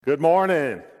Good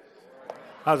morning.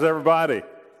 How's everybody?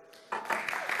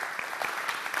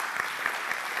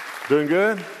 Doing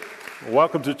good?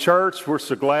 Welcome to church. We're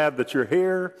so glad that you're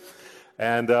here,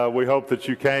 and we hope that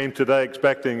you came today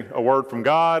expecting a word from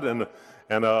God and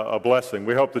a blessing.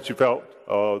 We hope that you felt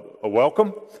a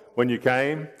welcome when you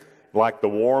came, like the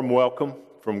warm welcome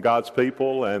from God's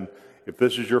people, and if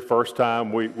this is your first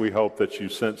time, we hope that you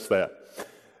sense that.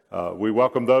 We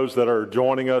welcome those that are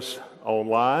joining us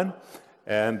online,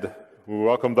 and we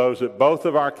welcome those at both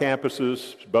of our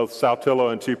campuses, both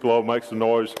Saltillo and Tupelo. Make some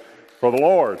noise for the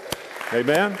Lord.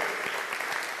 Amen.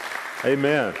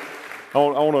 Amen. I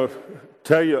want to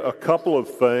tell you a couple of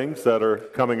things that are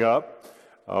coming up.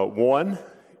 One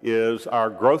is our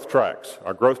growth tracks.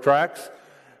 Our growth tracks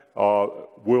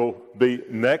will be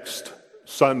next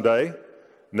Sunday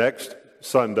at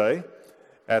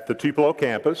the Tupelo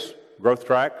campus. Growth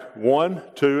track 1,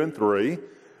 2, and 3.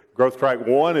 Growth track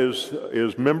 1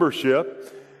 is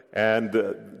membership, and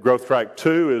growth track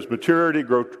 2 is maturity.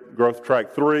 Growth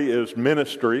track 3 is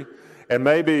ministry. And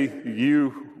maybe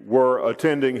you were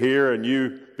attending here and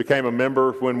you became a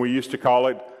member when we used to call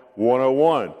it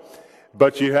 101,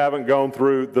 but you haven't gone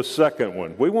through the second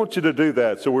one. We want you to do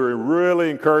that, so we're really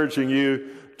encouraging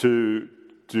you to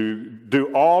do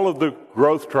all of the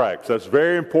growth tracks. That's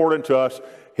very important to us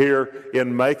here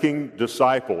in making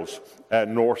disciples at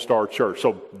North Star Church.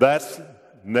 So that's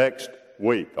next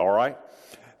week, all right?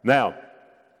 Now,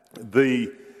 this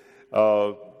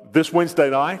Wednesday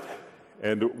night,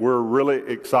 and we're really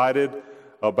excited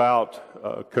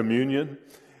about communion.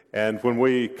 And when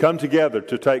we come together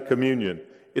to take communion,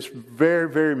 it's very,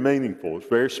 very meaningful. It's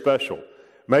very special.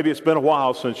 Maybe it's been a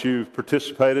while since you've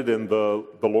participated in the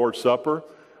Lord's Supper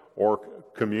or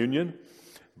communion,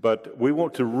 but we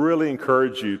want to really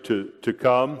encourage you to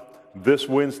come this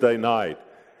Wednesday night.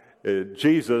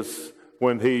 Jesus,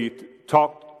 when he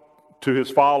talked to his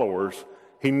followers,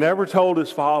 he never told his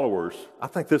followers, I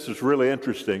think this is really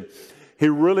interesting, he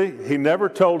never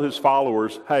told his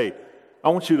followers, hey,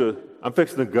 I'm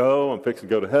fixing to go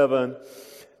to heaven,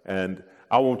 and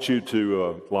I want you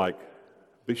to,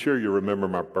 be sure you remember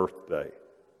my birthday.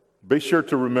 Be sure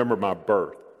to remember my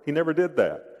birth. He never did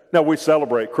that. Now, we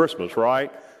celebrate Christmas,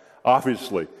 right?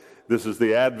 Obviously, this is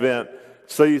the Advent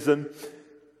season,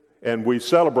 and we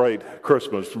celebrate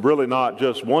Christmas, really not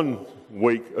just one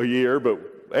week a year, but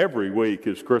every week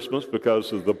is Christmas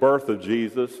because of the birth of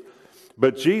Jesus.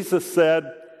 But Jesus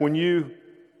said, when you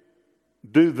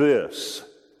do this,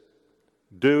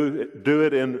 do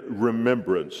it in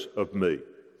remembrance of me.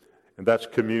 And that's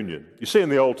communion. You see in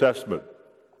the Old Testament,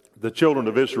 the children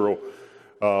of Israel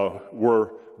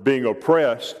were being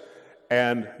oppressed,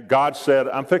 and God said,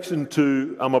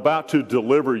 I'm about to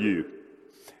deliver you.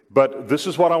 But this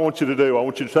is what I want you to do. I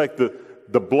want you to take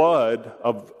the blood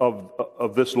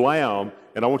of this lamb,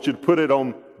 and I want you to put it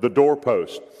on the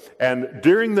doorpost. And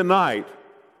during the night,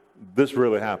 this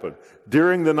really happened.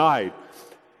 During the night,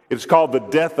 it's called the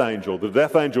death angel. The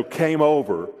death angel came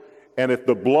over, and if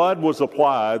the blood was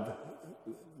applied,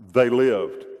 they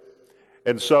lived.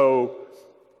 And so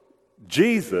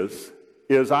Jesus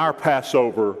is our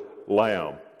Passover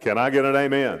lamb. Can I get an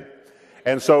amen?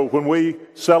 And so when we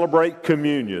celebrate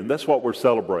communion, that's what we're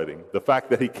celebrating. The fact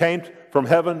that he came from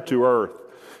heaven to earth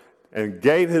and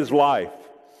gave his life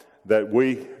that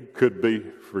we could be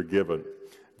forgiven.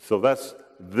 So that's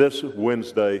this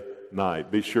Wednesday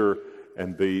night. Be sure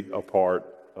and be a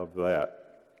part of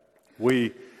that.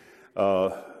 The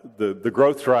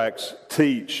growth tracks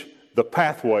teach the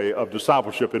pathway of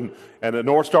discipleship. And at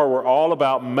North Star, we're all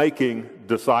about making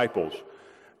disciples.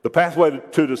 The pathway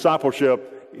to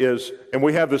discipleship is, and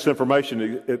we have this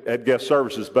information at guest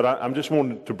services, but I'm just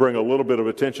wanting to bring a little bit of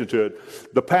attention to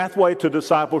it. The pathway to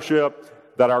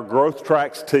discipleship that our growth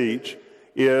tracks teach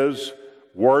is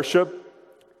worship.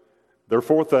 There are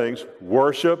 4 things: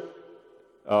 worship,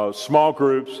 small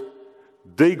groups,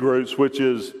 D groups, which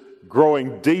is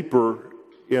growing deeper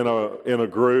in a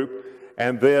group,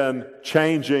 and then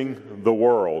changing the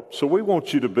world. So we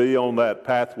want you to be on that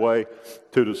pathway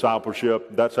to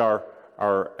discipleship. That's our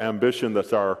ambition.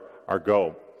 That's our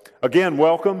goal. Again,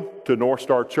 welcome to North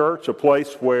Star Church, a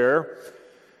place where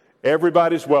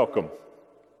everybody's welcome.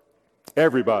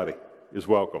 Everybody is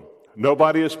welcome.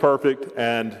 Nobody is perfect,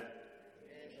 and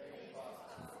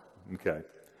okay,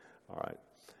 all right.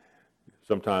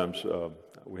 Sometimes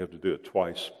we have to do it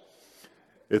twice.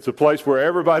 It's a place where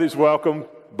everybody's welcome.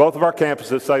 Both of our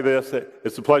campuses say this.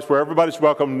 It's a place where everybody's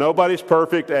welcome, nobody's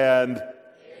perfect, and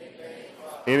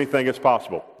anything is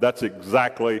possible. That's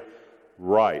exactly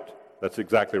right. That's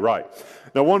exactly right.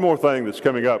 Now, one more thing that's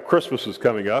coming up. Christmas is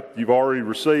coming up. You've already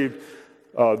received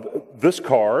this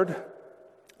card.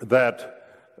 that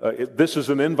this is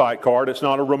an invite card. It's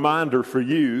not a reminder for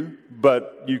you,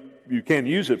 but you can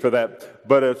use it for that.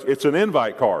 But it's an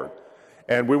invite card,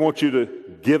 and we want you to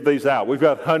give these out. We've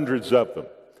got hundreds of them,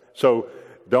 so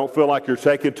don't feel like you're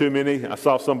taking too many. I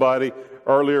saw somebody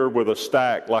earlier with a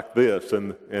stack like this,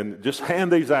 and just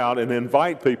hand these out and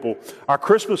invite people. Our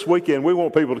Christmas weekend, we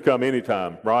want people to come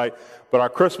anytime, right? But our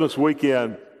Christmas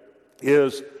weekend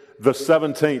is the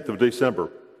 17th of December.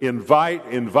 Invite,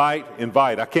 invite,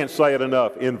 invite. I can't say it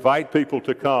enough. Invite people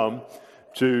to come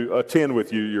to attend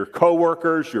with you, your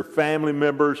coworkers, your family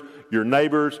members, your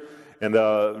neighbors, and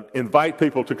invite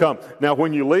people to come. Now,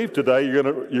 when you leave today,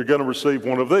 you're gonna receive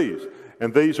one of these,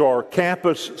 and these are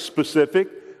campus specific.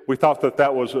 We thought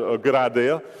that was a good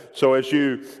idea. So as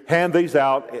you hand these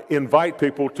out, invite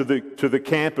people to the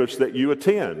campus that you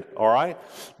attend, all right?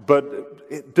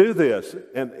 But do this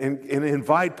and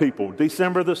invite people.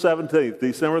 December the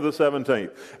 17th.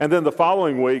 And then the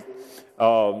following week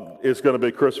is going to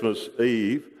be Christmas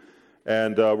Eve.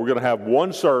 And we're going to have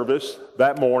one service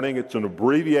that morning. It's an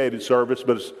abbreviated service,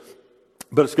 but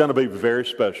it's going to be very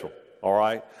special, all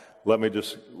right? Let me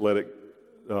just let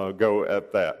it go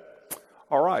at that.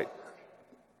 All right.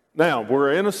 Now,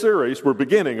 we're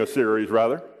beginning a series,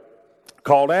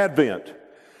 called Advent.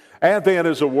 Advent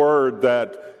is a word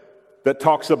that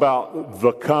talks about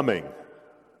the coming.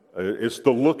 It's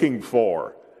the looking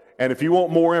for. And if you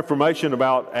want more information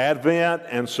about Advent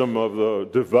and some of the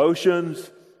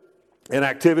devotions and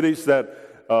activities that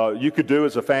you could do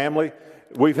as a family,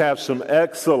 we have some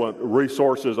excellent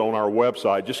resources on our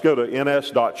website. Just go to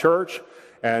ns.church.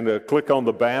 And click on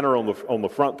the banner on the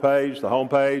front page, the home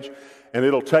page, and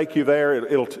it'll take you there.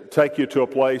 It'll take you to a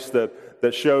place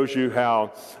that shows you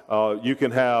how you can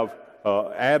have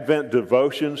Advent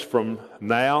devotions from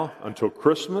now until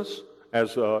Christmas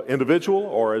as an individual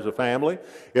or as a family.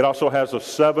 It also has a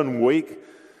 7-week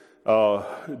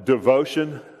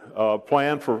devotion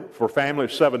plan for family, a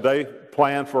 7-day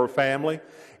plan for a family.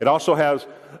 It also has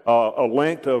a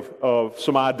link of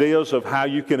some ideas of how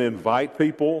you can invite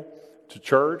people to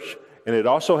church, and it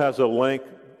also has a link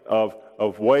of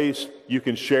ways you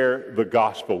can share the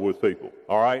gospel with people,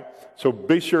 all right? So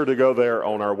be sure to go there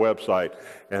on our website,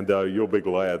 and you'll be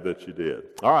glad that you did.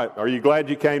 All right, are you glad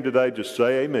you came today? Just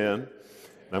say amen,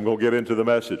 and I'm going to get into the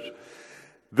message.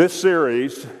 This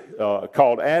series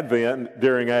called Advent,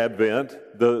 during Advent,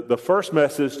 the first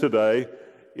message today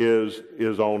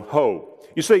is on hope.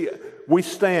 You see, we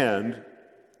stand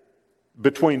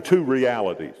between two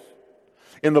realities.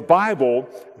 In the Bible,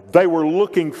 they were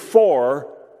looking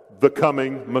for the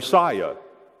coming Messiah,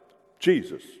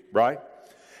 Jesus, right?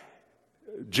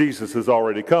 Jesus has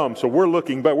already come, so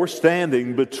we're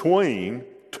standing between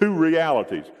two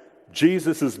realities,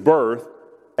 Jesus' birth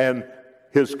and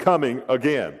his coming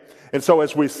again. And so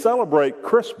as we celebrate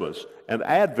Christmas and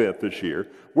Advent this year,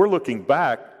 we're looking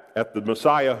back at the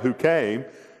Messiah who came.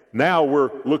 Now we're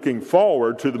looking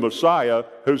forward to the Messiah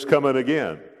who's coming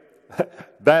again.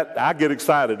 That I get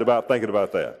excited about thinking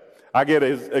about that. I get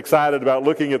excited about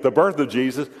looking at the birth of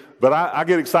Jesus, but I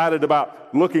get excited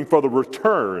about looking for the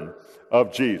return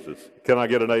of Jesus. Can I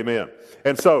get an amen?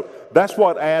 And so that's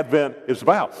what Advent is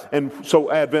about. And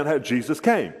so Advent, Jesus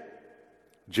came.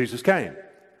 Jesus came.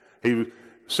 He was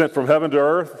sent from heaven to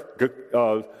earth.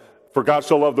 For God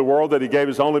so loved the world that he gave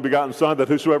his only begotten Son, that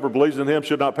whosoever believes in him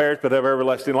should not perish but have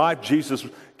everlasting life. Jesus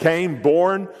came,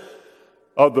 born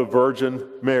of the Virgin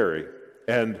Mary.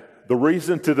 And the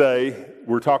reason today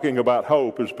we're talking about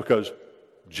hope is because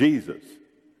Jesus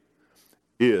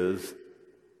is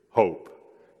hope.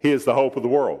 He is the hope of the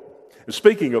world. And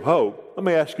speaking of hope, let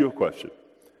me ask you a question.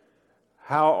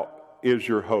 How is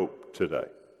your hope today?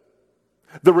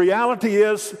 The reality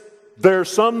is there are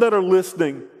some that are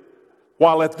listening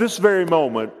while at this very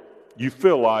moment you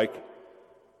feel like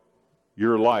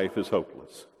your life is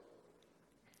hopeless.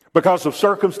 Because of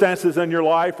circumstances in your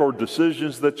life or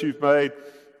decisions that you've made,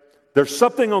 there's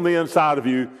something on the inside of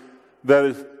you that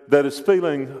is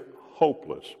feeling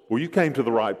hopeless. Well, you came to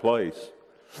the right place,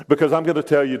 because I'm going to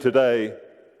tell you today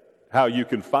how you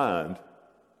can find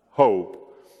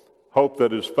hope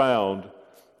that is found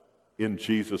in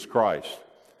Jesus Christ.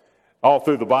 All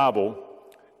through the Bible,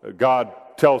 God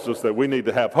tells us that we need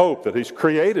to have hope, that he's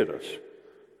created us.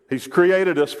 He's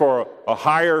created us for a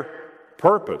higher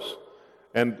purpose.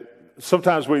 And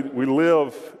sometimes we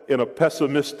live in a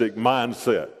pessimistic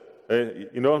mindset.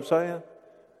 You know what I'm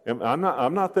saying?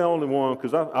 I'm not the only one,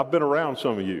 because I've been around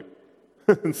some of you.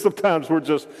 And sometimes we're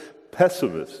just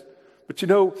pessimists. But you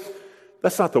know,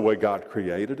 that's not the way God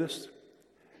created us.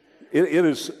 It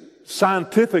is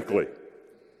scientifically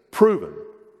proven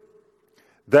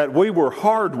that we were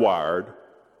hardwired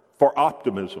for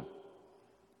optimism.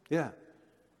 Yeah.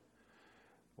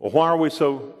 Well, why are we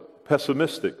so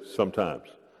pessimistic sometimes?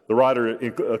 The writer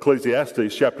in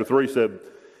Ecclesiastes chapter 3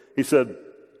 said,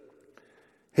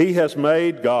 He has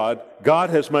made God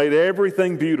has made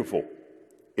everything beautiful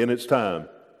in its time.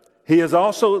 He has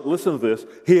also, listen to this,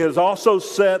 He has also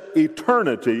set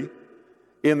eternity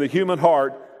in the human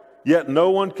heart, yet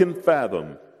no one can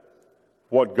fathom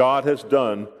what God has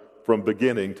done from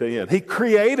beginning to end. He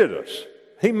created us.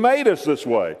 He made us this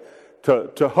way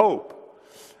to hope.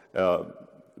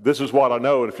 This is what I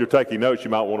know, and if you're taking notes,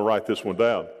 you might want to write this one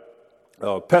down.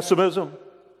 Pessimism.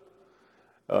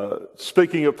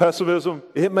 Speaking of pessimism,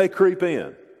 it may creep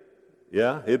in.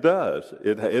 Yeah, it does.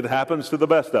 It happens to the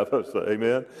best of us,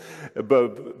 amen?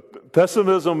 But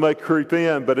pessimism may creep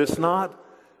in, but it's not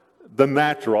the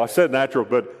natural. I said natural,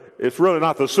 but it's really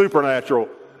not the supernatural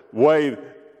way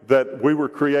that we were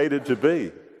created to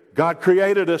be. God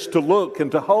created us to look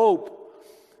and to hope.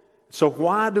 So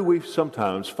why do we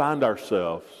sometimes find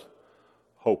ourselves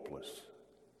hopeless?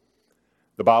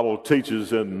 The Bible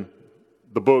teaches in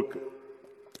the book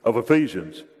of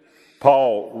Ephesians,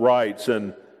 Paul writes,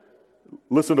 and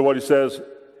listen to what he says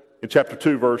in chapter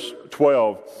 2, verse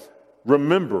 12.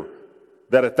 Remember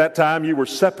that at that time you were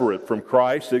separate from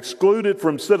Christ, excluded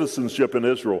from citizenship in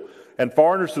Israel, and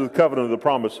foreigners to the covenant of the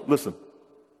promise. Listen,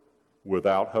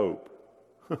 without hope.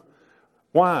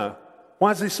 Why?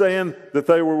 Why is he saying that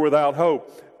they were without hope?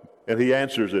 And he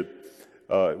answers it,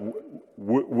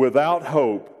 without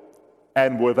hope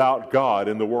and without God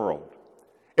in the world.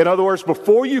 In other words,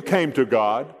 before you came to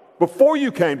God, before you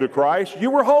came to Christ,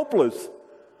 you were hopeless.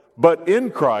 But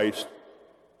in Christ,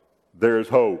 there is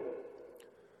hope.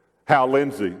 Hal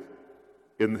Lindsey,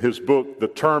 in his book, The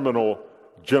Terminal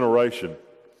Generation,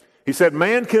 he said,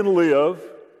 man can live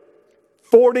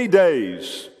 40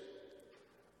 days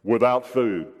without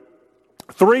food,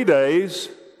 3 days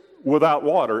without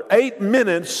water, 8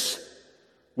 minutes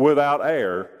without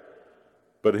air,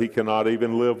 but he cannot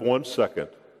even live 1 second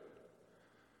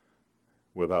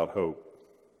without hope.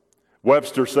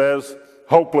 Webster says,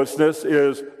 hopelessness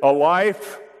is a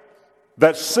life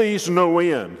that sees no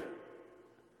end.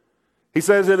 He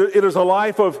says it is a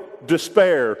life of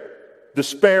despair,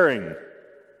 despairing,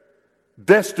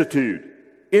 destitute,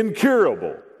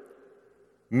 incurable,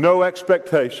 no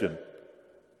expectation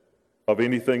of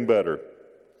anything better.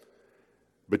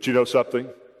 But you know something?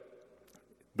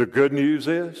 The good news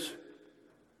is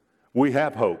we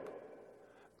have hope.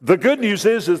 The good news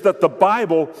is that the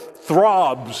Bible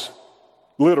throbs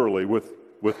literally with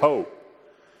hope.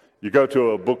 You go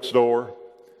to a bookstore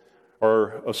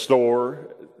or a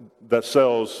store that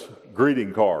sells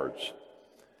greeting cards,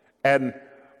 and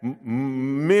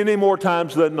many more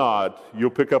times than not,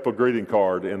 you'll pick up a greeting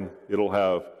card and it'll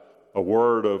have a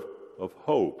word of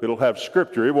hope. It'll have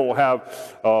scripture. It will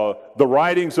have the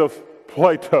writings of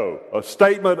Plato, a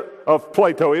statement of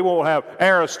Plato. It won't have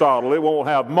Aristotle. It won't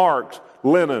have Marx,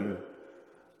 Lenin,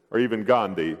 or even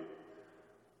Gandhi.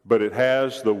 But it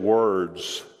has the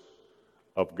words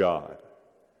of God.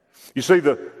 You see,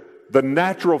 the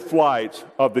natural flights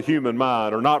of the human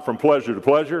mind are not from pleasure to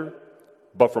pleasure,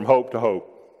 but from hope to hope.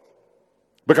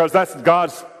 Because that's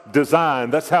God's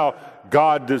design. That's how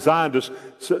God designed us.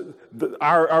 So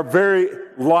our very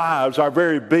lives, our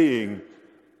very being,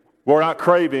 we're not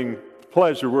craving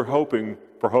pleasure, we're hoping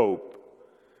for hope.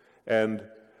 And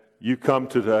you come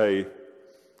today,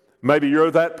 maybe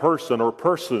you're that person or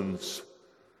persons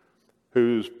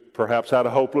who's perhaps had a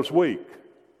hopeless week.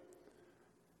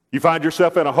 You find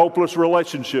yourself in a hopeless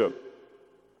relationship.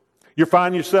 You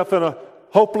find yourself in a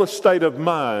hopeless state of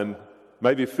mind,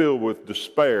 maybe filled with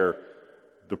despair,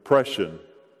 depression,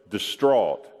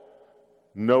 distraught,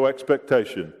 no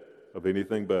expectation of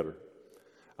anything better.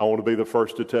 I want to be the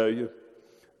first to tell you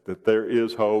that there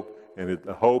is hope, and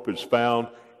the hope is found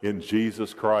in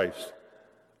Jesus Christ.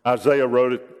 Isaiah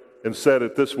wrote it and said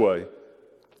it this way.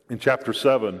 In chapter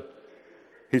 7,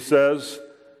 he says,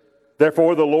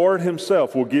 therefore the Lord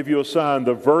himself will give you a sign.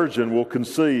 The virgin will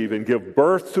conceive and give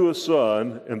birth to a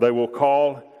son, and they will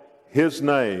call his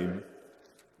name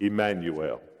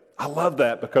Emmanuel. I love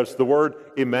that because the word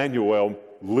Emmanuel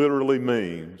literally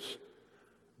means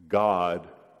God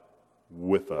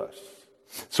with us.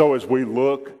 So as we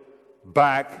look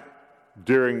back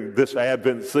during this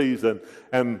Advent season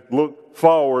and look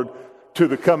forward to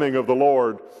the coming of the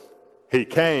Lord, he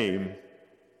came,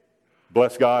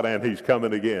 bless God, and he's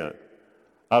coming again.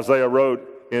 Isaiah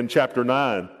wrote in chapter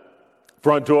 9,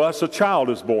 for unto us a child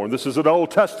is born. This is an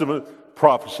Old Testament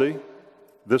prophecy.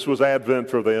 This was Advent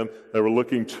for them. They were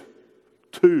looking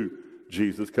to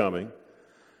Jesus coming.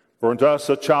 For unto us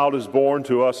a child is born,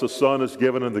 to us a son is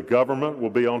given, and the government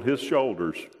will be on his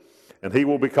shoulders. And he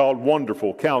will be called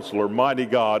Wonderful, Counselor, Mighty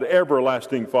God,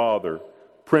 Everlasting Father,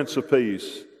 Prince of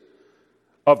Peace.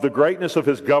 Of the greatness of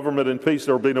his government and peace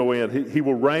there will be no end. He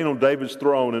will reign on David's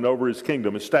throne and over his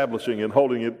kingdom, establishing and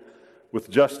holding it with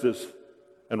justice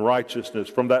and righteousness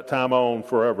from that time on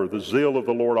forever. The zeal of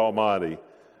the Lord Almighty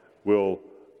will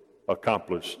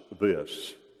accomplish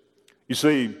this. You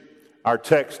see, our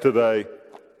text today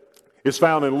is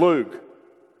found in Luke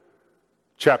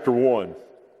chapter 1.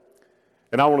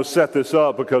 And I want to set this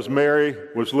up because Mary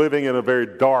was living in a very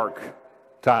dark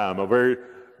time, a very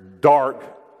dark,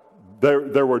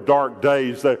 there were dark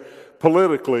days.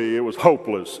 Politically, it was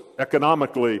hopeless.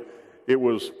 Economically, it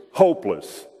was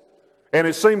hopeless. And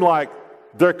it seemed like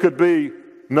there could be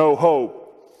no hope.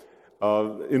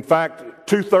 In fact,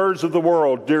 2/3 of the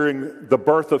world during the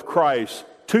birth of Christ,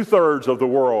 2/3 of the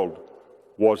world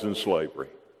was in slavery.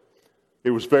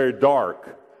 It was very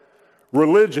dark.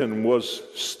 Religion was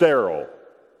sterile.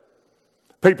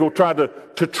 People tried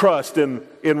to trust in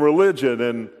religion,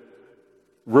 and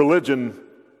religion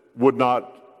would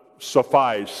not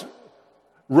suffice.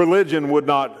 Religion would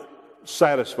not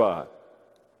satisfy.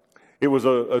 It was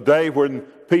a day when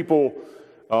people,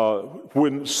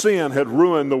 when sin had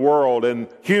ruined the world and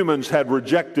humans had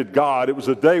rejected God. It was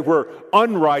a day where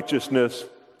unrighteousness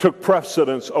took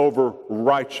precedence over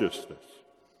righteousness.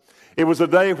 It was a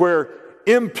day where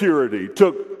impurity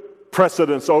took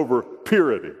precedence over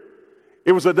purity.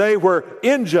 It was a day where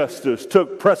injustice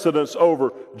took precedence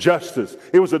over justice.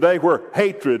 It was a day where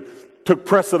hatred took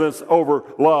precedence over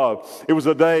love. It was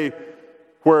a day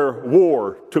where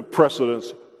war took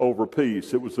precedence over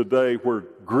peace. It was a day where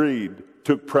greed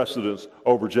took precedence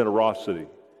over generosity.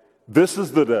 This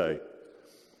is the day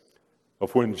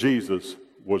of when Jesus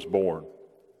was born.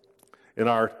 In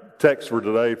our text for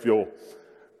today, if you'll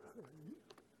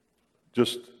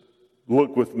just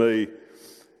look with me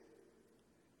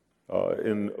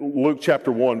in Luke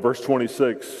chapter 1, verse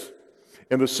 26.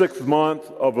 In the 6th month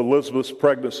of Elizabeth's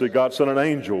pregnancy, God sent an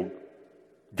angel,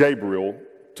 Gabriel,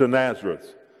 to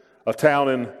Nazareth, a town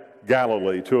in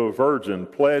Galilee, to a virgin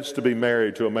pledged to be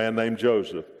married to a man named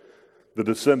Joseph, the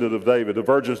descendant of David. The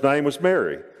virgin's name was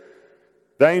Mary.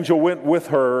 The angel went with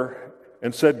her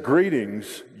and said,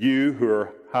 "Greetings, you who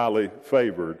are highly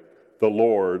favored. The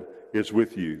Lord is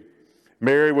with you."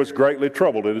 Mary was greatly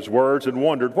troubled at his words and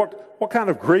wondered what kind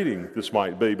of greeting this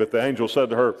might be. But the angel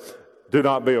said to her, "Do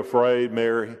not be afraid,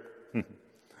 Mary."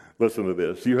 Listen to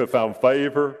this. "You have found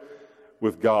favor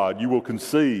with God. You will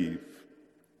conceive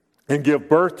and give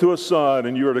birth to a son,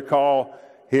 and you are to call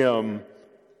him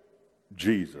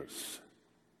Jesus.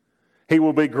 He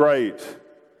will be great,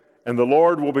 and the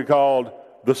Lord will be called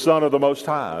the Son of the Most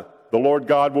High. The Lord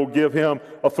God will give him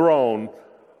a throne,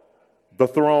 the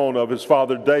throne of his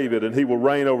father David, and he will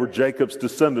reign over Jacob's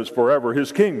descendants forever.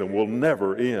 His kingdom will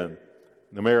never end."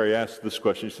 Now Mary asked this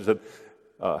question. She said,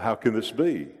 "How can this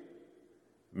be?"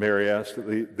 Mary asked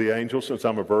the angel, "Since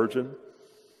I'm a virgin."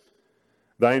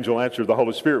 The angel answered, "The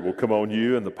Holy Spirit will come on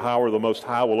you, and the power of the Most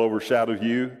High will overshadow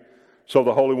you. So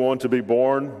the Holy One to be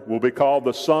born will be called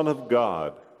the Son of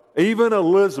God. Even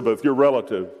Elizabeth, your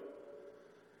relative,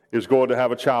 is going to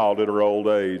have a child in her old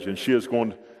age, and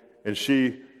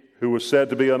she who was said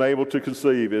to be unable to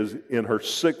conceive is in her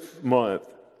 6th month."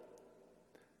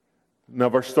 Now,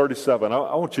 verse 37,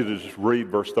 I want you to just read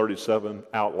verse 37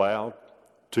 out loud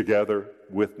together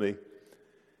with me.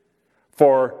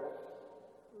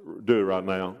 Do it right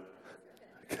now.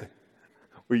 Okay.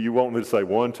 Well, you want me to say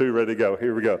 1, 2, ready to go.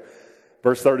 Here we go.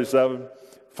 Verse 37,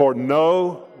 "For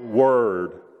no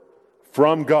word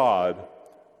from God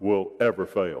will ever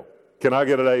fail." Can I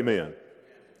get an amen?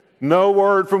 No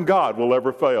word from God will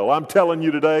ever fail. I'm telling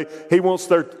you today, He wants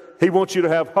you to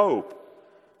have hope,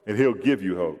 and He'll give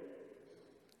you hope.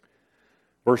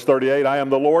 Verse 38, "I am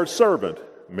the Lord's servant,"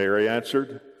 Mary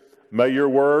answered. "May your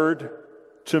word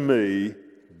to me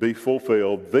be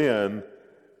fulfilled." Then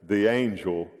the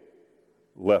angel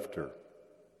left her.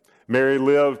 Mary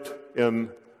lived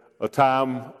in a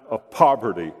time of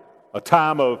poverty, a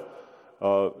time of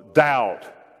doubt,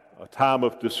 a time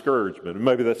of discouragement. And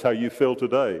maybe that's how you feel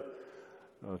today,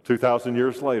 2,000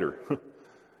 years later.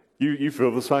 You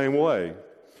feel the same way.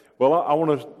 Well, I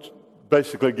want to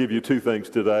basically give you two things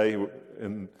today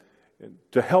and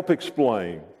to help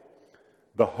explain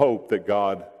the hope that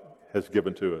God has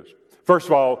given to us. First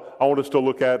of all, I want us to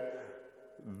look at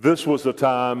this was a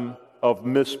time of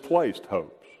misplaced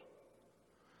hopes.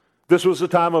 This was a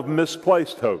time of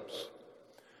misplaced hopes.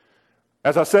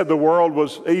 As I said, the world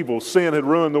was evil. Sin had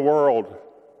ruined the world.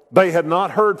 They had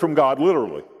not heard from God,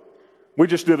 literally. We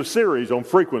just did a series on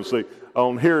frequency,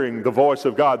 on hearing the voice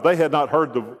of God. They had not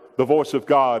heard the voice of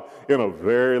God in a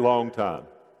very long time.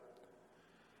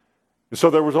 And so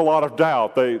there was a lot of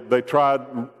doubt. They tried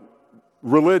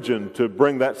religion to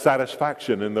bring that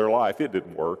satisfaction in their life. It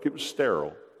didn't work. It was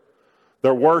sterile.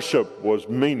 Their worship was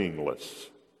meaningless.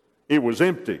 It was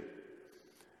empty.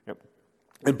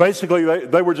 And basically,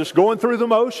 they were just going through the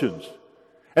motions.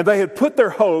 And they had put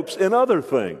their hopes in other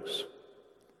things.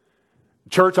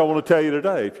 Church, I want to tell you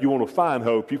today, if you want to find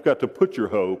hope, you've got to put your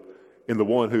hope in the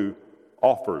one who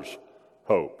offers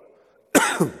hope.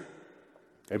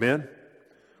 Amen?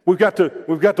 We've got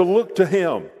to look to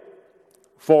Him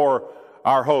for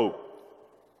our hope.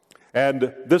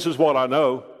 And this is what I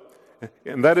know,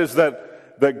 and that is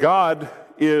that God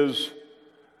is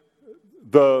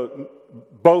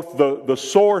both the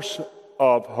source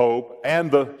of hope and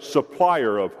the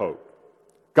supplier of hope.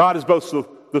 God is both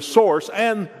the source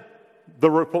and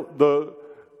the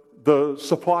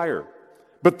supplier.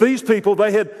 But these people,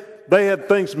 they had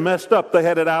things messed up. They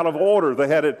had it out of order.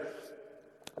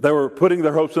 They were putting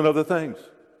their hopes in other things.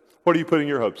 What are you putting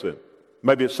your hopes in?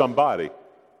 Maybe it's somebody.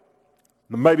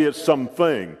 Maybe it's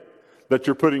something that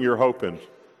you're putting your hope in.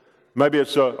 Maybe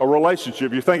it's a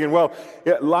relationship. You're thinking, well,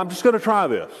 I'm just going to try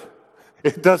this.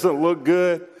 It doesn't look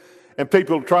good, and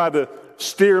people try to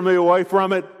steer me away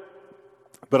from it,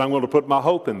 but I'm going to put my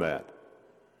hope in that.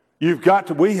 We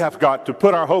have got to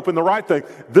put our hope in the right thing.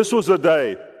 This was a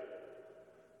day,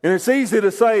 and it's easy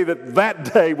to say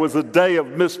that day was a day of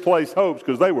misplaced hopes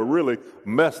because they were really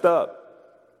messed up.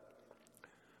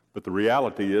 But the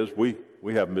reality is we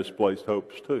have misplaced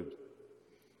hopes too.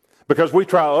 Because we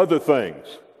try other things,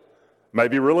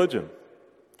 maybe religion,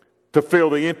 to fill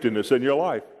the emptiness in your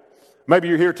life. Maybe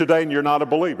you're here today and you're not a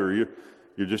believer.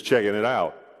 You're just checking it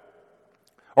out.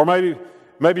 Or maybe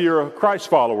you're a Christ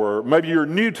follower. Maybe you're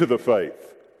new to the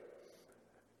faith.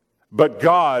 But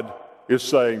God is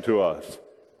saying to us,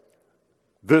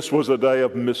 this was a day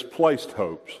of misplaced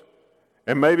hopes.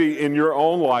 And maybe in your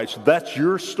own life, that's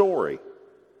your story.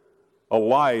 A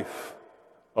life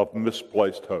of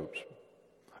misplaced hopes.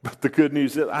 But the good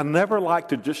news is I never like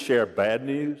to just share bad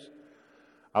news.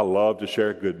 I love to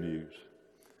share good news.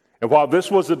 And while this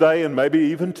was a day, and maybe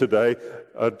even today,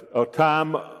 a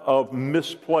time of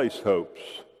misplaced hopes,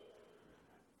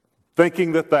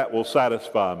 thinking that will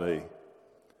satisfy me,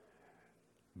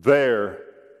 there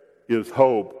is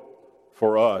hope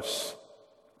for us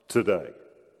today.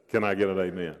 Can I get an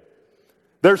amen?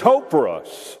 There's hope for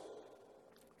us.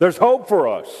 There's hope for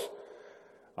us.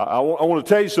 I want to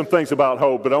tell you some things about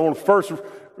hope, but I want to first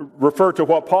refer to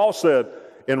what Paul said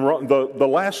in the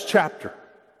last chapter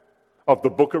of the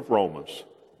book of Romans.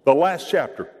 The last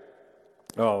chapter.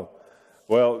 The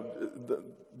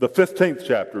 15th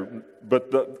chapter.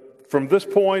 But from this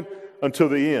point until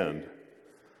the end,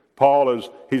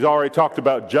 he's already talked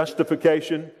about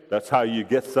justification. That's how you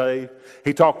get saved.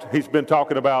 He's been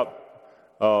talking about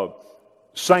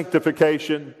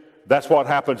sanctification. That's what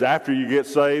happens after you get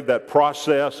saved, that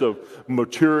process of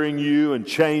maturing you and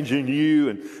changing you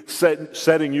and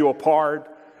setting you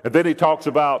apart. And then he talks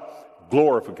about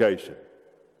glorification.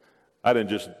 I didn't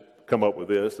just come up with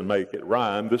this and make it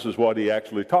rhyme. This is what he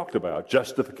actually talked about: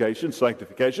 justification,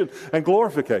 sanctification, and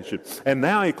glorification. And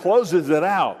now he closes it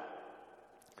out.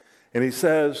 And he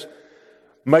says,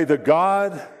 may the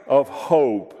God of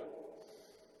hope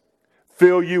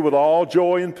fill you with all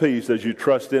joy and peace as you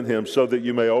trust in Him, so that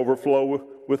you may overflow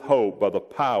with hope by the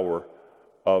power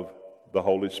of the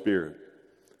Holy Spirit.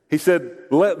 He said,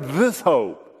 let this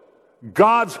hope,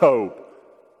 God's hope,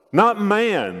 not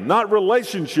man, not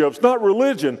relationships, not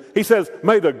religion. He says,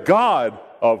 may the God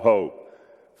of hope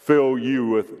fill you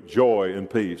with joy and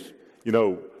peace. You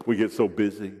know, we get so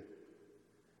busy.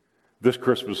 This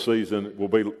Christmas season will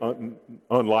be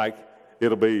unlike.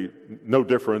 It'll be no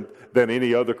different than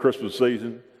any other Christmas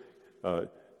season.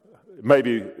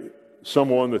 Maybe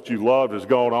someone that you love has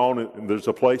gone on and there's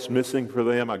a place missing for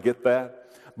them. I get that.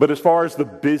 But as far as the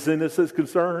busyness is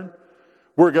concerned,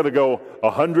 we're going to go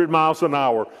 100 miles an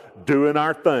hour doing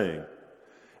our thing.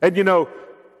 And you know,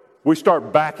 we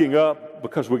start backing up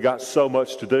because we got so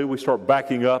much to do. We start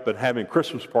backing up and having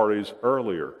Christmas parties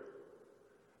earlier,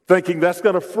 thinking that's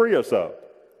going to free us up.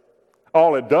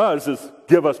 All it does is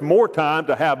give us more time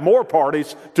to have more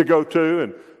parties to go to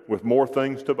and with more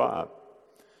things to buy.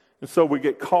 And so we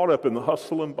get caught up in the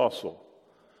hustle and bustle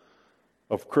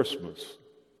of Christmas.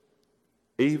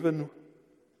 Even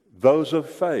those of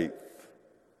faith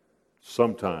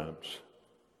sometimes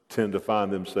tend to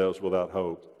find themselves without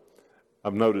hope.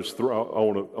 I've noticed, I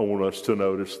want us to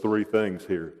notice three things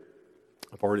here.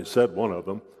 I've already said one of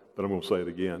them, but I'm going to say it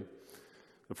again.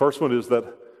 The first one is that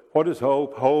What is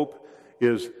hope? Hope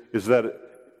is that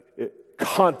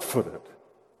confident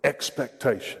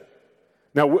expectation.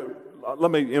 Now,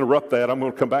 let me interrupt that. I'm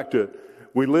going to come back to it.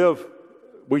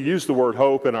 We use the word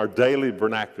hope in our daily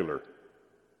vernacular,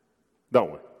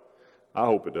 don't we? I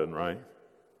hope it doesn't rain.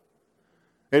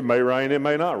 It may rain, it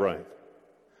may not rain.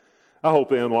 I hope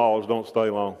the in-laws don't stay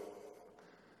long.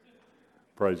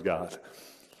 Praise God.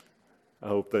 I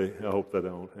hope they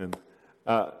don't. And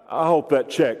I hope that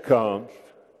check comes.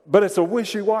 But it's a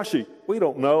wishy-washy. We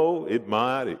don't know. It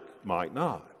might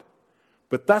not.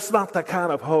 But that's not the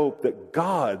kind of hope that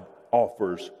God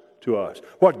offers to us.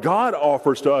 What God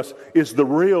offers to us is the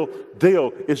real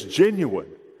deal. It's genuine.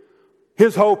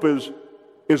 His hope is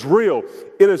real.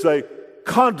 It is a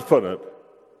confident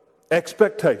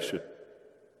expectation.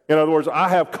 In other words, I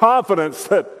have confidence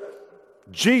that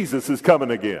Jesus is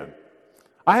coming again.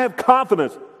 I have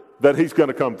confidence that he's going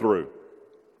to come through.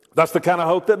 That's the kind of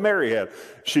hope that Mary had.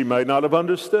 She may not have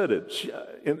understood it.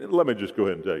 Let me just go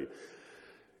ahead and tell you.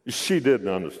 She didn't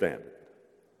understand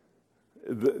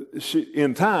it.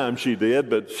 In time she did,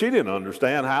 but she didn't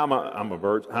understand I'm a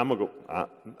virgin.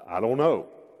 I don't know.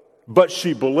 But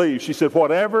she believed. She said,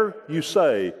 whatever you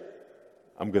say,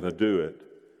 I'm going to do it.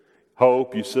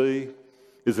 Hope, you see,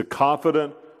 is a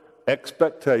confident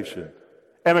expectation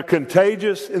and a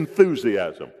contagious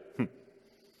enthusiasm.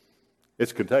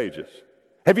 It's contagious.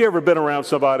 Have you ever been around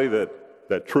somebody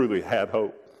that truly had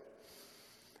hope?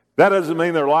 That doesn't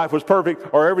mean their life was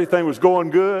perfect or everything was going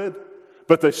good,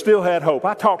 but they still had hope.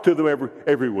 I talk to them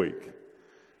every week.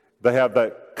 They have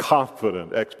that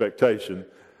confident expectation,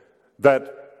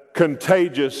 that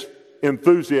contagious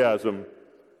enthusiasm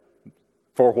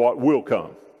for what will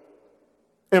come.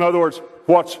 In other words,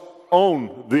 what's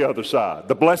on the other side.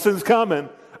 The blessing's coming.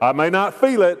 I may not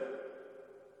feel it.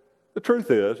 The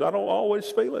truth is, I don't always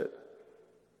feel it.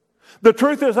 The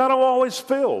truth is, I don't always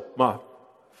feel my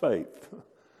faith.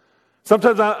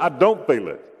 Sometimes I don't feel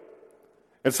it.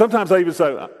 And sometimes I even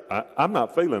say, I'm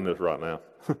not feeling this right now.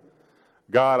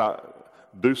 God, I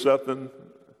do something.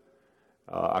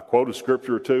 I quote a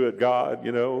scripture or two at God,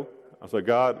 I say,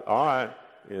 God, all right.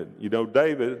 And,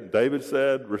 David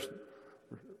said,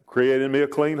 create in me a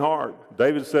clean heart.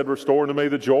 David said, restore unto me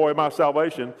the joy of my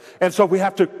salvation. And so we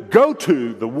have to go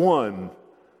to the one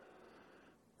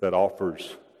that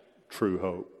offers true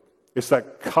hope. It's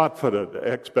that confident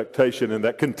expectation and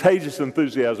that contagious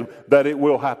enthusiasm that it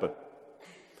will happen.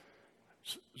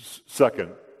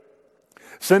 Second,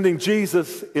 sending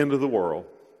Jesus into the world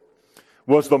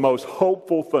was the most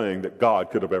hopeful thing that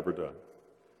God could have ever done.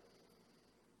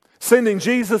 Sending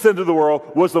Jesus into the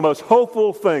world was the most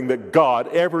hopeful thing that God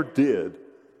ever did.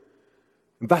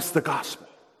 And that's the gospel.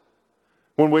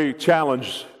 When we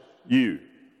challenge you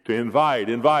to invite,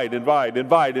 and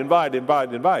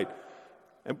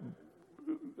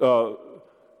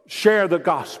share the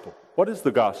gospel. What is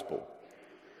the gospel?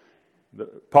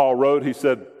 Paul wrote, he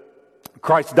said,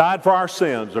 Christ died for our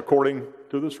sins according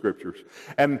to the Scriptures.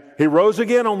 And he rose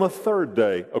again on the third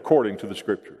day according to the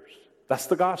Scriptures. That's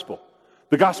the gospel.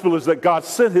 The gospel is that God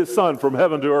sent his Son from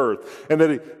heaven to earth and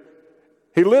that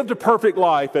he lived a perfect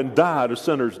life and died a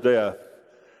sinner's death,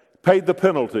 paid the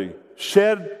penalty,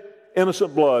 shed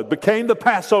innocent blood, became the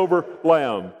Passover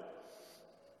lamb.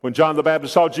 When John the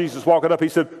Baptist saw Jesus walking up, he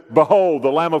said, behold,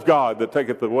 the Lamb of God that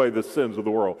taketh away the sins of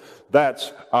the world.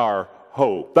 That's our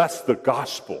hope. That's the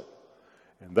gospel.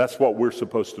 And that's what we're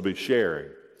supposed to be sharing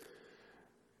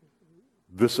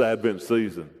this Advent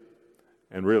season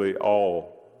and really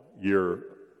all year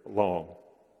long.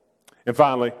 And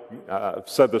finally, I've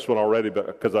said this one already, but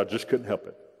because I just couldn't help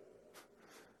it.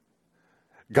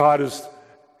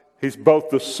 He's both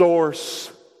the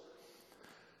source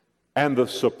and the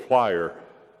supplier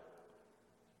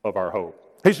of our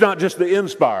hope. He's not just the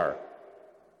inspirer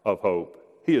of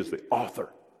hope. He is the author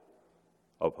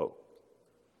of hope.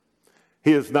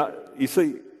 He is not, you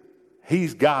see,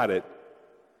 he's got it,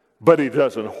 but he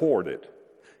doesn't hoard it.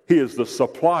 He is the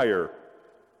supplier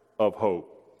of hope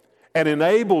and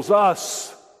enables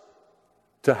us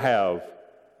to have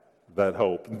that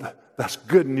hope. That's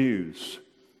good news.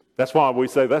 That's why we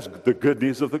say that's the good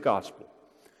news of the gospel.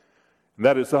 And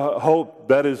that is the hope,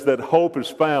 that hope is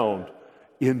found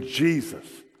in Jesus.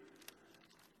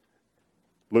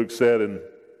 Luke said, and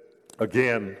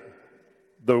again,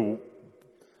 the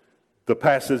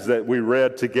passage that we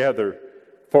read together,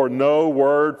 for no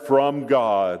word from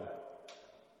God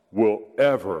will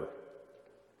ever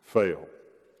fail.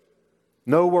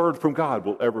 No word from God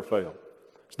will ever fail.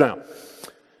 Now,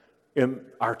 in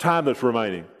our time that's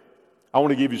remaining, I want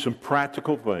to give you some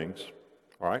practical things,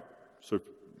 all right? So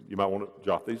you might want to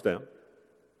jot these down.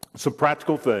 Some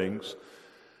practical things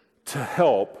to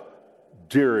help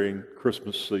during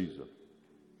Christmas season.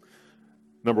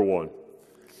 Number one,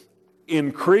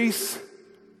 increase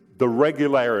the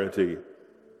regularity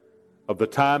of the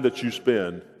time that you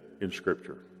spend in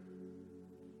Scripture.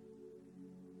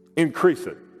 Increase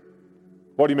it.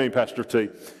 What do you mean, Pastor T?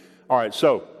 All right,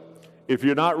 so if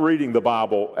you're not reading the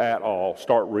Bible at all,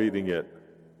 start reading it.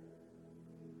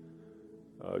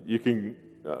 You can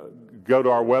go to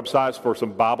our websites for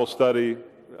some Bible study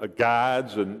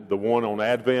guides, and the one on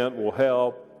Advent will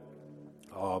help.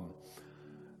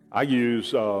 I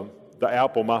use the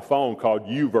app on my phone called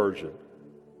YouVersion.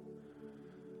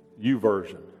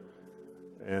 YouVersion,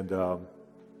 and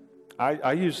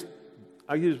I use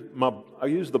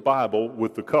the Bible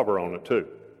with the cover on it too.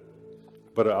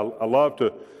 But I love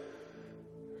to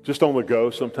just on the go.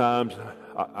 Sometimes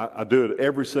I do it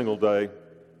every single day,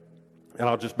 and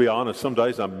I'll just be honest. Some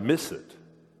days I miss it.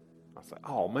 I say,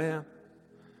 "Oh man,"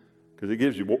 because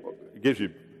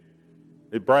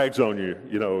it brags on you.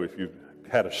 You know, if you've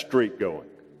had a streak going.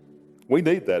 We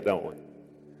need that, don't we?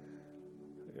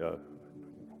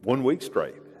 1 week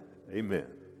straight. Amen.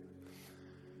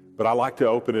 But I like to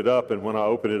open it up, and when I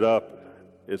open it up,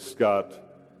 it's got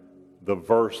the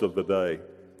verse of the day.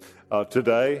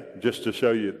 Today, just to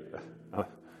show you,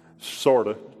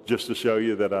 just to show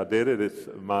you that I did it, it's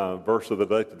my verse of the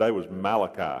day today was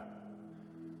Malachi.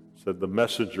 It said, the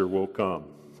messenger will come.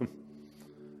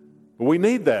 We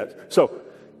need that. So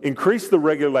increase the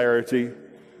regularity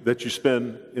that you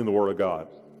spend in the Word of God.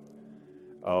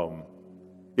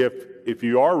 If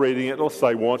you are reading it, let's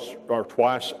say once or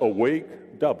twice a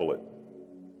week, double it.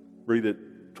 Read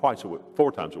it twice a week,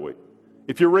 4 times a week.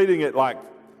 If you're reading it like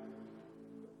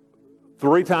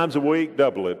 3 times a week,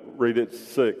 double it. Read it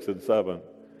 6 and 7.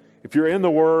 If you're in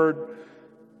the Word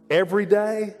every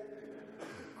day,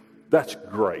 that's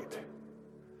great.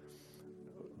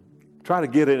 Try to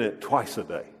get in it twice a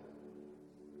day.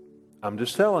 I'm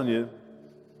just telling you,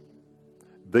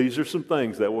 these are some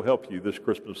things that will help you this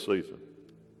Christmas season,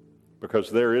 because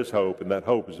there is hope, and that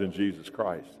hope is in Jesus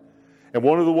Christ. And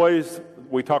one of the ways,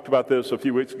 we talked about this a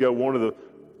few weeks ago, one of the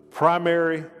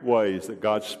primary ways that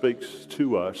God speaks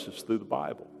to us is through the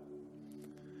Bible.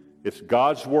 It's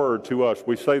God's Word to us.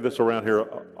 We say this around here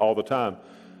all the time.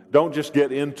 Don't just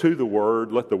get into the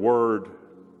Word, let the Word,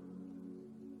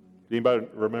 anybody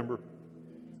remember?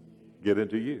 Get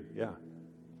into you, yeah.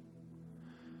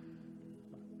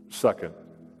 Second,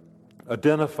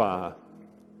 identify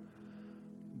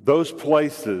those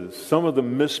places, some of the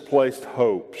misplaced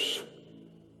hopes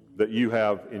that you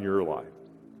have in your life.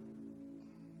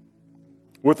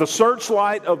 With the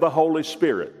searchlight of the Holy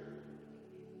Spirit,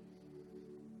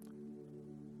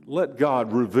 let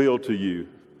God reveal to you.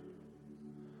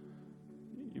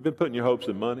 You've been putting your hopes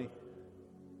in money.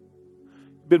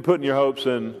 You've been putting your hopes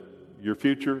in your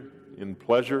future, in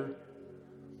pleasure.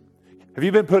 Have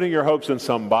you been putting your hopes in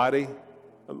somebody?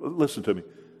 Listen to me.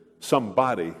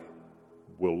 Somebody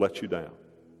will let you down.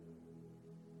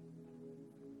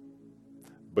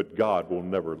 But God will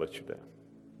never let you down.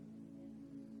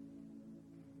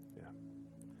 Yeah.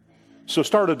 So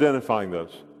start identifying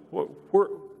those.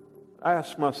 I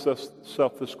ask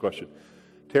myself this question.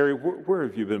 Terry, where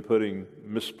have you been putting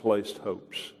misplaced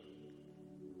hopes?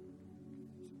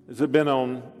 Has it been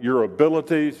on your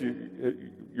abilities,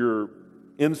 your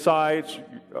insights,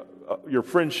 your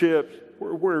friendships?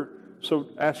 So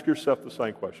ask yourself the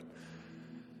same question.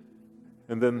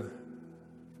 And then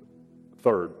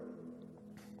third,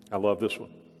 I love this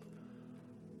one.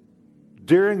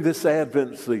 During this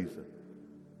Advent season,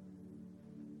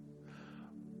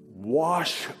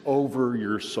 wash over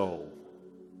your soul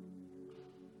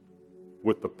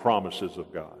with the promises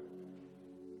of God.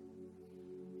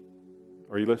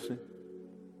 Are you listening?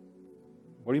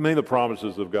 What do you mean the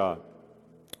promises of God?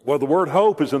 Well, the word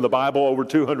hope is in the Bible over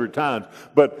 200 times,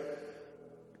 but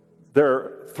there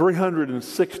are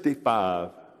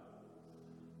 365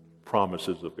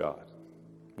 promises of God,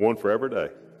 one for every day.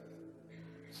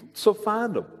 So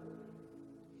find them.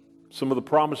 Some of the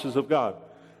promises of God.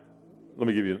 Let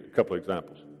me give you a couple of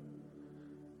examples.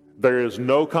 There is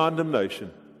no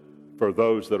condemnation for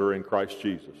those that are in Christ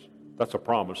Jesus. That's a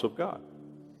promise of God.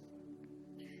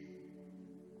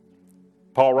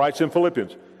 Paul writes in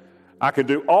Philippians, I can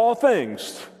do all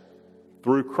things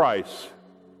through Christ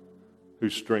who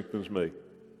strengthens me.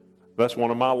 That's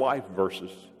one of my life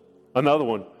verses. Another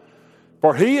one,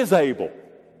 for he is able.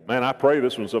 Man, I pray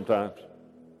this one sometimes.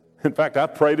 In fact, I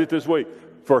prayed it this week.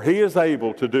 For he is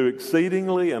able to do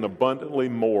exceedingly and abundantly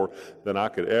more than I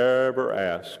could ever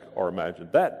ask or imagine.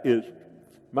 That is,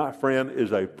 my friend,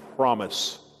 is a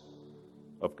promise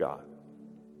of God.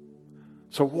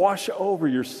 So wash over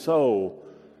your soul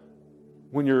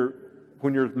when you're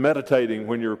meditating,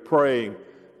 when you're praying,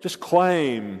 just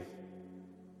claim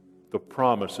the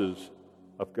promises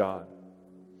of God.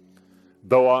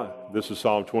 This is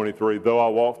Psalm 23, though I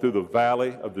walk through the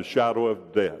valley of the shadow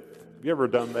of death. Have you ever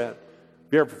done that?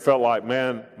 Have you ever felt like,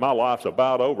 man, my life's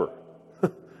about over?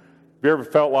 Have you ever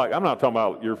felt like, I'm not talking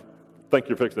about you think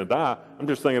you're fixing to die. I'm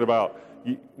just thinking about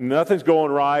nothing's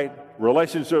going right,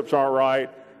 relationships aren't right,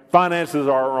 finances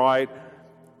aren't right,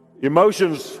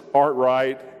 emotions aren't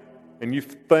right, and you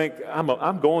think,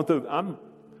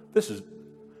 this is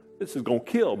going to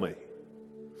kill me.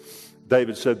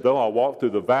 David said, though I walk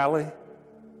through the valley,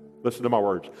 listen to my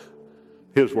words,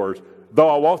 his words, though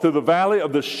I walk through the valley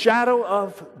of the shadow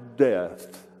of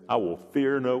death, I will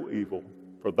fear no evil,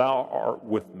 for thou art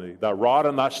with me. Thy rod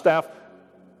and thy staff,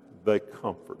 they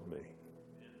comfort me.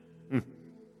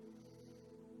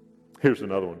 Here's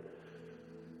another one.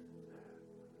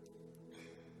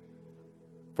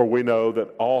 For we know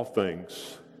that all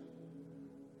things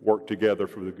work together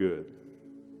for the good,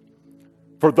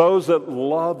 for those that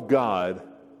love God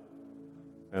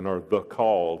and are the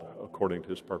called according to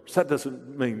his purpose. That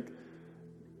doesn't mean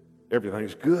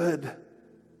everything's good.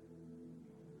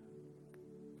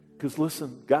 Because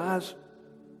listen, guys,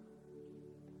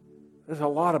 there's a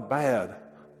lot of bad.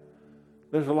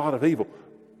 There's a lot of evil.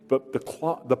 But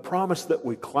the promise that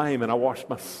we claim, and I washed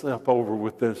myself over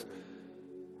with this,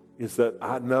 is that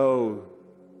I know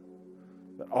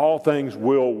that all things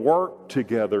will work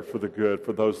together for the good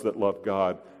for those that love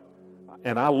God.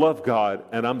 And I love God,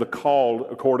 and I'm the called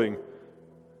according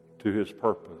to his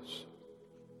purpose.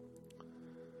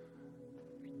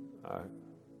 I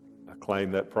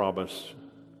claim that promise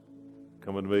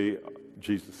coming to me.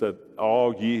 Jesus said,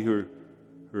 all ye who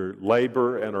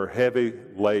labor and are heavy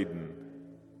laden.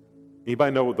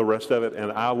 Anybody know the rest of it?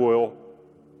 And I will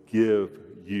give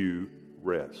you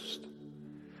rest.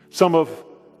 Some of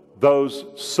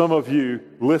you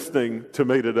listening to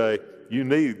me today, you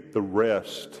need the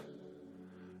rest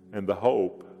and the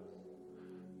hope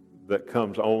that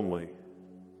comes only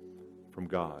from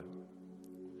God.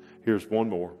 Here's one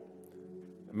more.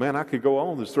 Man, I could go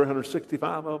on. There's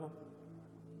 365 of them.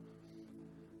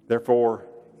 Therefore,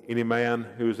 any man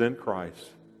who is in Christ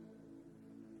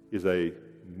is a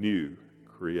new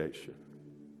creation.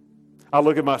 I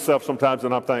look at myself sometimes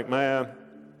and I think, man,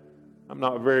 I'm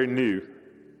not very new.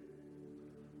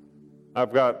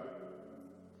 I've got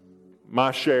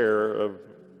my share of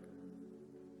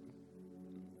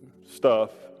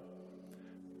stuff,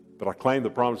 but I claim the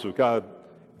promise of God.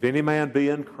 If any man be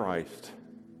in Christ,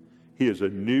 he is a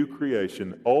new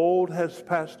creation. Old has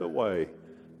passed away.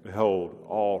 Behold,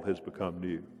 all has become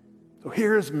new. So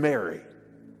here's Mary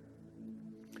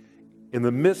in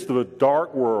the midst of a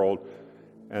dark world,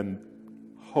 and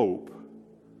hope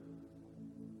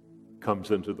comes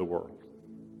into the world.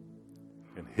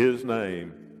 And his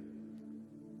name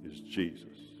is Jesus.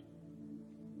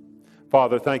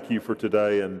 Father, thank you for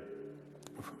today and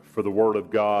for the Word of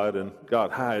God. And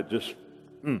God, how it just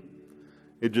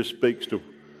speaks to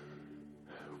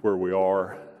where we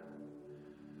are.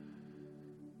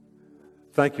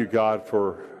 Thank you, God,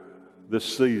 for this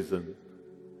season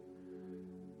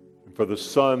and for the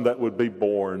Son that would be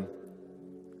born,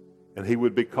 and he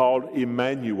would be called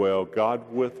Emmanuel,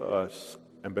 God with us.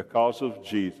 And because of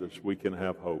Jesus, we can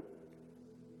have hope.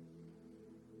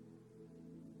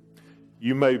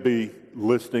 You may be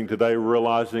listening today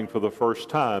realizing for the first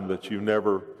time that you've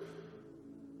never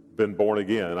been born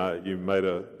again.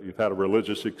 You've had a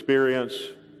religious experience,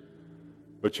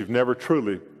 but you've never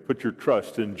truly put your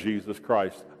trust in Jesus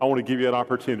Christ. I want to give you an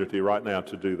opportunity right now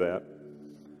to do that.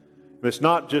 And it's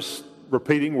not just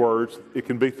repeating words. It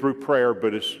can be through prayer,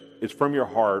 but it's from your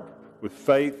heart with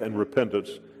faith and repentance.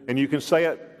 And you can say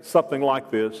it something like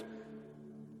this: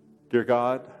 Dear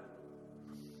God,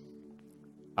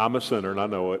 I'm a sinner and I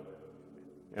know it,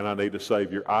 and I need a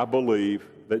Savior. I believe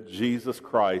that Jesus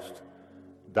Christ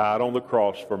died on the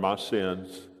cross for my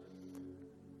sins,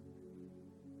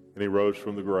 and he rose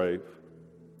from the grave.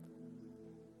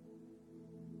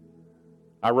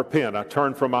 I repent. I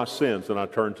turn from my sins and I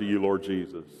turn to you, Lord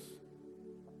Jesus.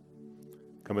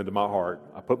 Come into my heart.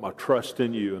 I put my trust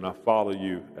in you and I follow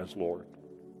you as Lord.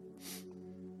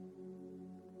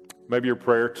 Maybe your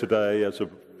prayer today as a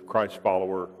Christ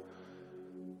follower: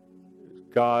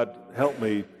 God, help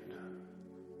me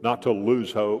not to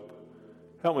lose hope.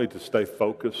 Help me to stay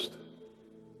focused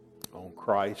on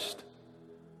Christ.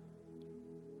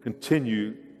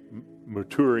 Continue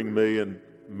maturing me and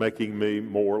making me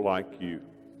more like you.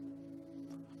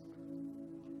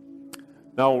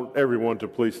 Now, I want everyone to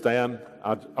please stand.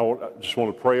 I just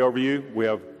want to pray over you. We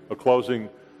have a closing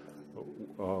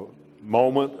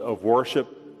moment of worship,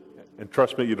 and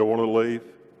trust me, you don't want to leave.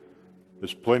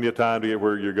 There's plenty of time to get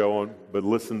where you're going, but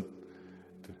listen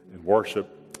and worship.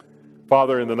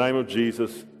 Father, in the name of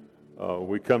Jesus,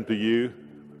 we come to you.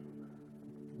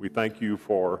 We thank you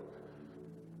for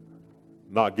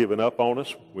not giving up on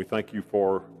us. We thank you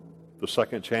for the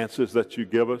second chances that you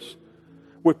give us.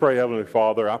 We pray, Heavenly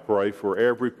Father, I pray for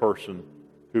every person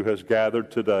who has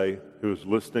gathered today, who is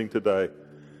listening today.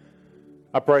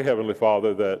 I pray, Heavenly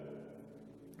Father, that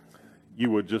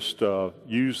you would just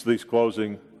use these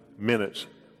closing minutes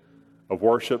of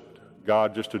worship,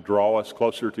 God, just to draw us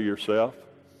closer to yourself.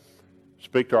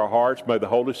 Speak to our hearts. May the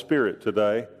Holy Spirit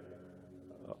today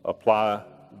apply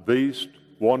these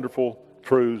wonderful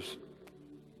truths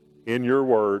in your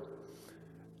word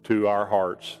to our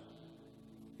hearts.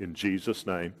 In Jesus'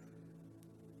 name,